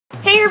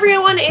Hi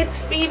everyone, it's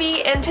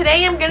Phoebe, and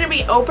today I'm going to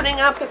be opening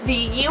up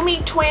the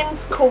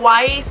Yumetwins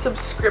Kawaii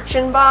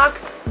subscription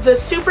box. The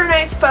super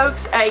nice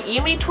folks at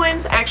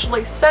Yumetwins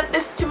actually sent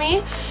this to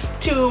me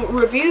to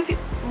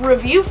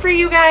review for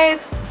you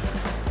guys.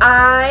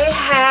 I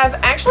have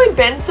actually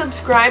been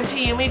subscribed to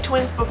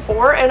Yumetwins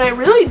before, and I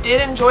really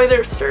did enjoy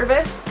their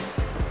service.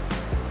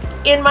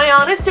 In my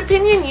honest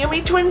opinion,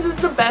 Yumetwins is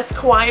the best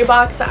Kawaii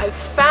box I've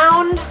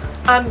found.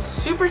 I'm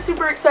super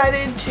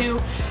excited to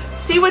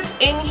see what's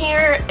in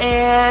here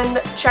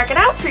and check it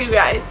out for you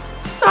guys.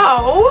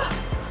 So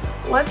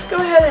let's go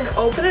ahead and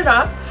open it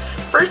up.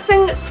 First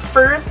things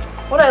first,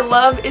 what I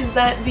love is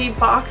that the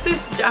box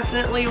is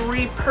definitely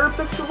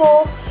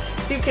repurposable.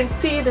 As you can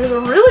see, there's a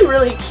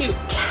really cute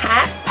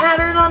cat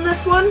pattern on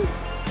this one.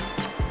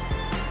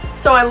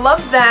 So I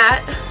love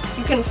that.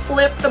 You can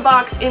flip the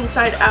box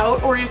inside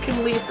out, or you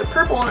can leave the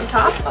purple on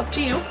top, up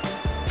to you.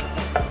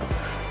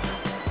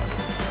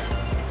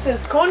 It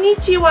says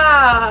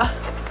konnichiwa.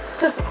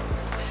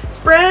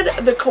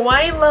 Spread the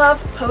kawaii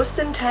love, post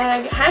and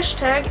tag,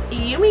 hashtag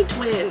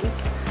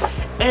Yumetwins.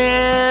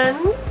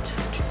 And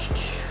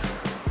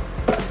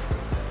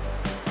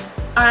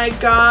I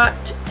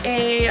got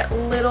a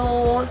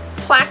little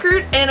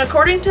placard, and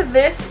according to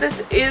this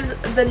is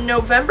the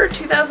November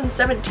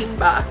 2017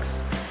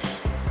 box.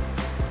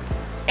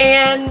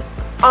 And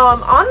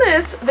on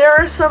this, there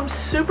are some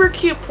super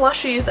cute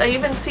plushies. I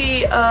even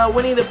see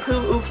Winnie the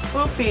Pooh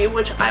Foofy,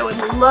 which I would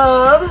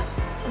love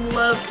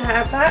to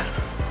have that.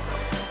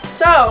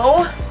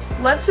 So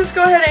let's just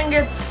go ahead and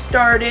get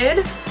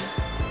started.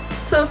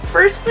 So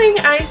first thing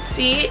I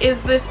see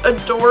is this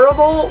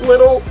adorable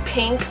little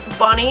pink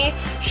bunny.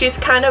 She's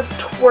kind of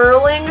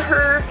twirling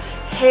her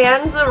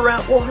hands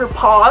around, well, her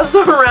paws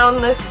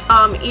around this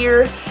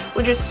ear,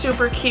 which is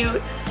super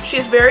cute.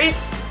 She's very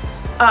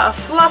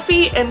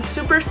fluffy and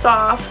super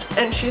soft,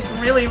 and she's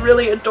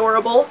really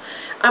adorable.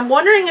 I'm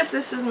wondering if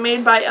this is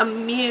made by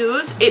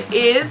Amuse. It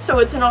is, so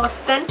it's an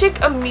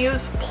authentic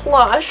Amuse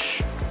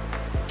plush,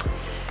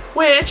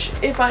 which,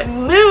 if I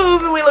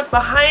move and we look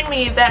behind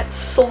me, that's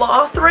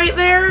Sloth right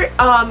there.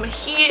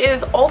 He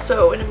is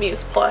also an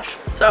Amuse plush.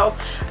 So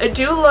I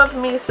do love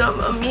me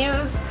some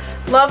Amuse.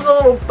 Love the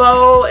little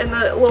bow and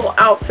the little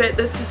outfit.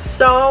 This is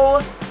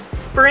so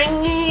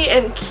springy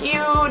and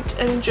cute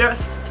and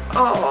just,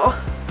 oh,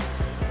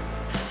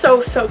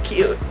 so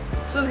cute.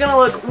 This is gonna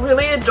look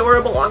really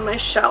adorable on my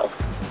shelf.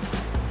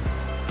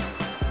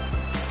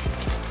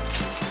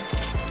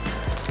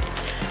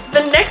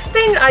 The next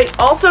thing I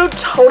also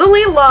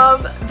totally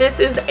love,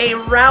 this is a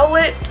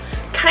Rowlet,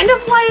 kind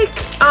of like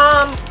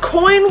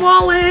coin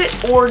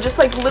wallet or just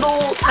like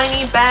little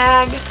tiny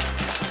bag.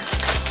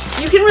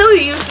 You can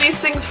really use these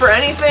things for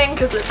anything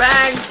because they're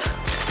bags,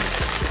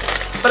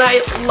 but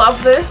I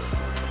love this.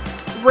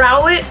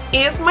 Rowlet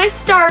is my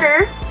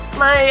starter,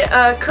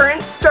 my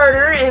current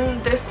starter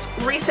in this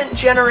recent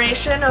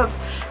generation of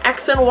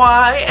X and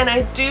Y, and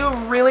I do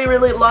really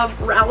love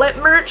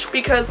Rowlet merch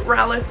because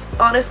Rowlet's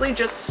honestly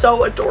just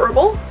so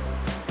adorable.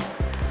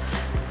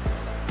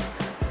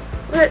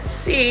 Let's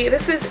see,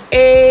 this is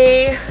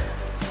a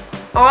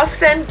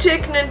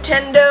authentic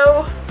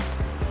Nintendo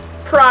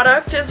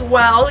product as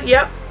well,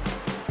 yep.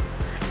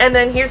 And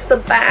then here's the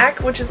back,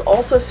 which is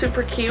also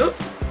super cute,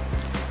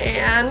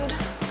 and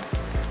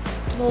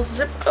we'll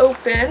zip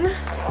open.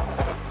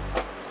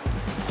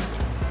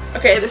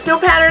 Okay, there's no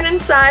pattern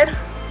inside.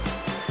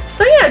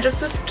 So yeah, just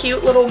this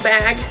cute little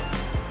bag.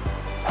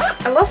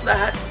 I love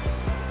that.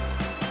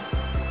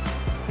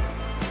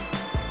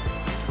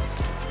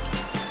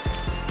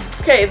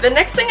 Okay, the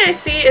next thing I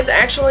see is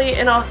actually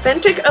an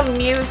authentic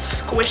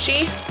Amuse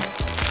squishy.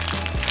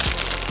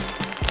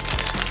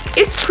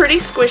 It's pretty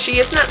squishy.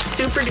 It's not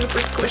super duper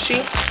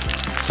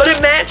squishy, but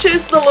it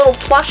matches the little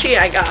plushie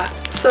I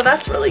got. So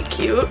that's really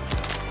cute.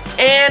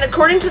 And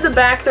according to the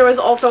back, there was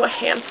also a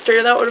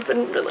hamster. That would have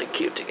been really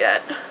cute to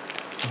get.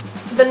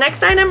 The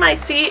next item I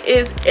see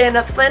is an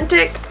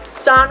authentic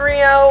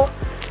Sanrio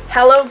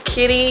Hello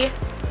Kitty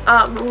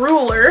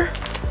ruler.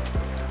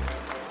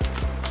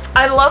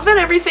 I love that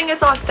everything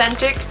is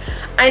authentic.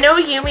 I know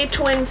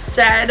Yumetwins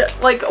said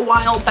like a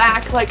while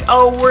back, like,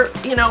 oh,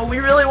 we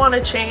really want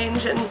to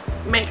change and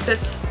make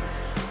this.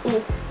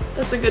 Ooh,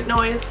 that's a good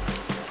noise.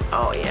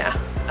 Oh yeah,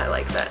 I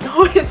like that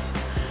noise.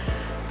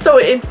 So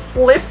it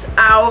flips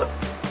out.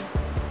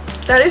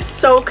 That is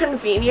so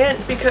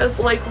convenient because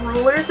like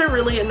rulers are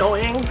really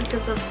annoying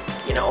because of,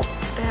 you know,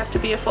 they have to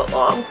be a foot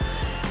long.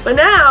 But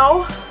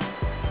now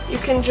you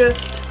can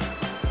just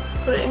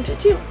put it into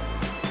two.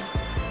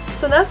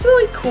 So that's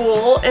really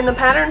cool, and the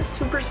pattern's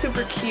super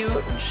cute.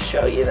 I'll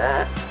show you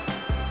that.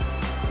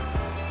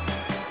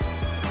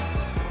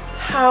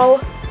 How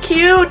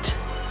cute!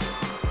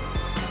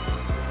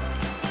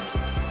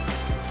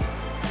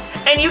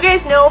 And you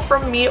guys know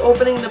from me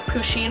opening the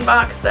Pusheen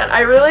box that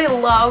I really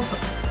love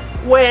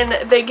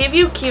when they give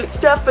you cute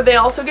stuff, but they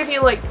also give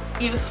you like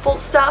useful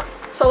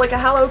stuff. So like a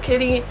Hello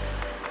Kitty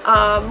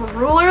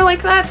ruler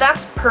like that,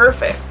 that's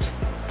perfect.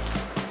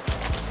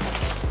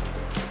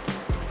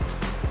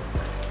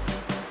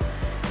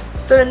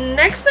 The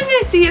next thing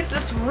I see is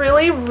this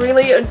really,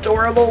 really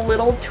adorable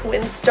little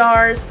Twin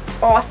Stars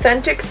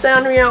Authentic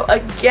Sanrio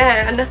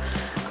again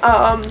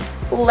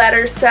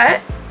letter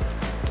set.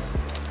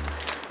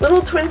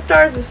 Little Twin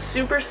Stars is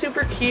super,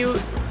 super cute.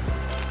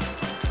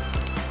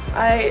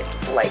 I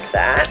like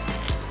that.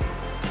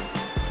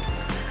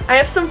 I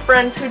have some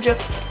friends who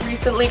just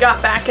recently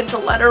got back into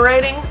letter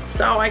writing,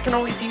 so I can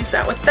always use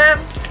that with them.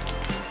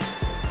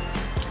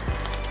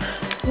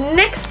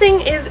 Next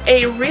thing is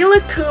a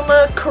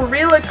Rilakkuma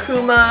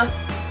Kurilakkuma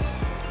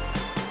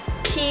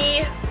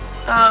key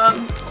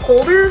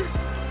holder.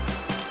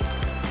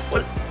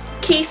 What,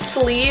 key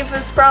sleeve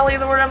is probably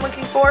the word I'm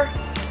looking for.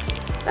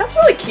 That's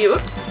really cute.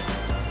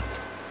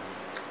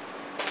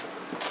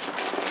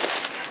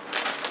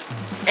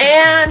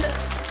 And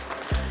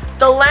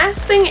the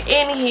last thing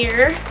in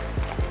here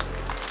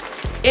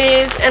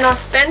is an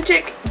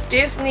authentic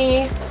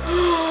Disney.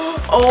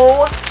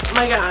 Oh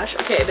my gosh.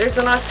 Okay, there's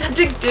an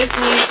authentic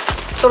Disney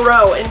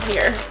throw in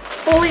here.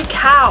 Holy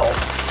cow.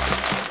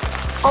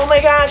 Oh my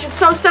gosh, it's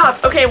so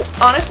soft. Okay,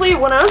 honestly,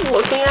 when I was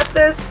looking at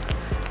this,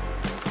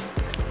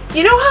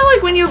 you know how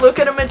like when you look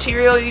at a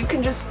material, you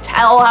can just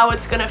tell how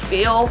it's gonna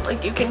feel?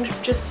 Like you can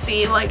just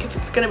see like if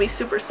it's gonna be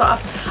super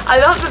soft. I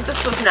thought that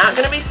this was not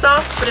gonna be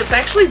soft, but it's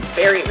actually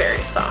very, very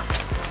soft.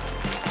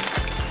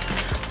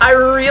 I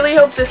really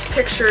hope this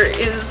picture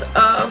is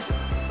of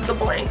the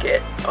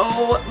blanket.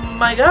 Oh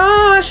my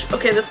gosh.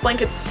 Okay, this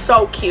blanket's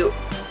so cute.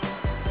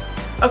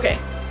 Okay,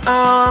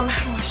 how do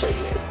I show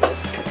you guys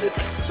this? Because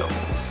it's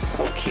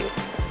so cute.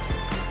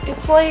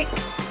 It's like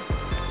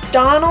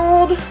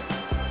Donald.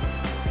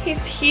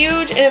 He's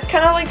huge, and it's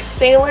kind of like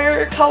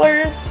sailor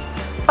colors.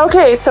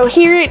 Okay, so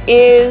here it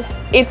is.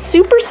 It's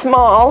super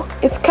small.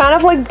 It's kind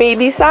of like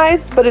baby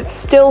sized, but it's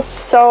still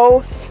so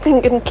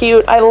stinking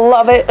cute. I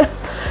love it.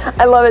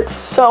 I love it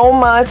so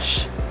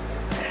much.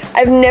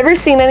 I've never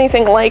seen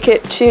anything like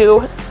it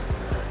too.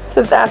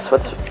 So that's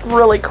what's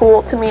really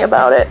cool to me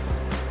about it.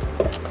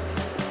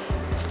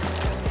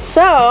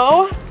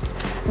 So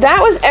that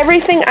was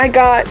everything I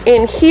got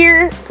in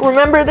here.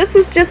 Remember, this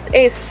is just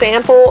a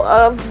sample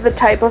of the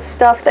type of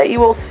stuff that you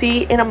will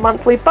see in a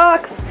monthly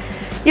box.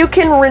 You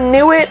can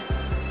renew it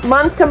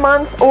month to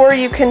month, or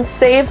you can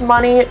save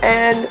money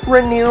and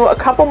renew a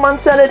couple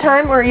months at a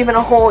time, or even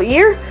a whole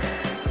year.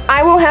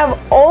 I will have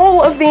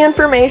all of the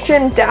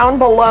information down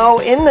below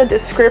in the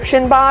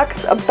description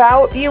box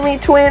about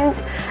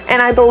Yumetwins, and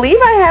I believe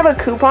I have a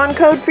coupon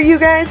code for you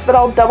guys, but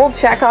I'll double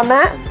check on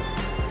that.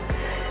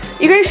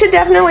 You guys should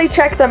definitely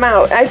check them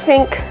out. I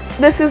think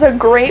this is a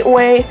great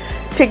way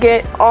to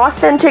get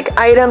authentic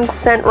items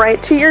sent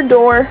right to your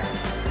door,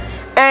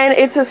 and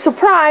it's a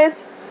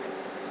surprise,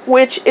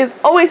 which is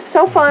always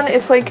so fun.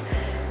 It's like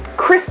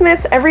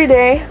Christmas every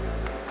day.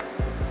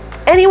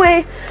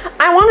 Anyway,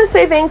 I want to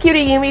say thank you to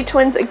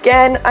Yumetwins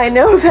again. I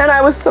know that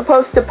I was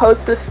supposed to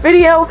post this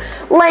video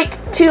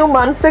like 2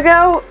 months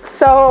ago,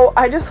 so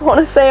I just want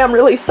to say I'm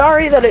really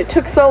sorry that it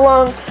took so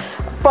long,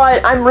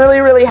 but I'm really,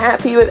 really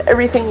happy with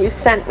everything you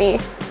sent me,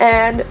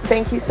 and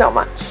thank you so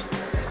much.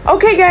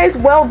 Okay guys,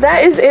 well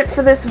that is it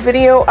for this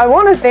video. I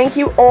want to thank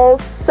you all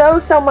so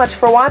much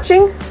for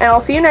watching, and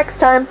I'll see you next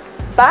time.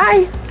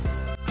 Bye!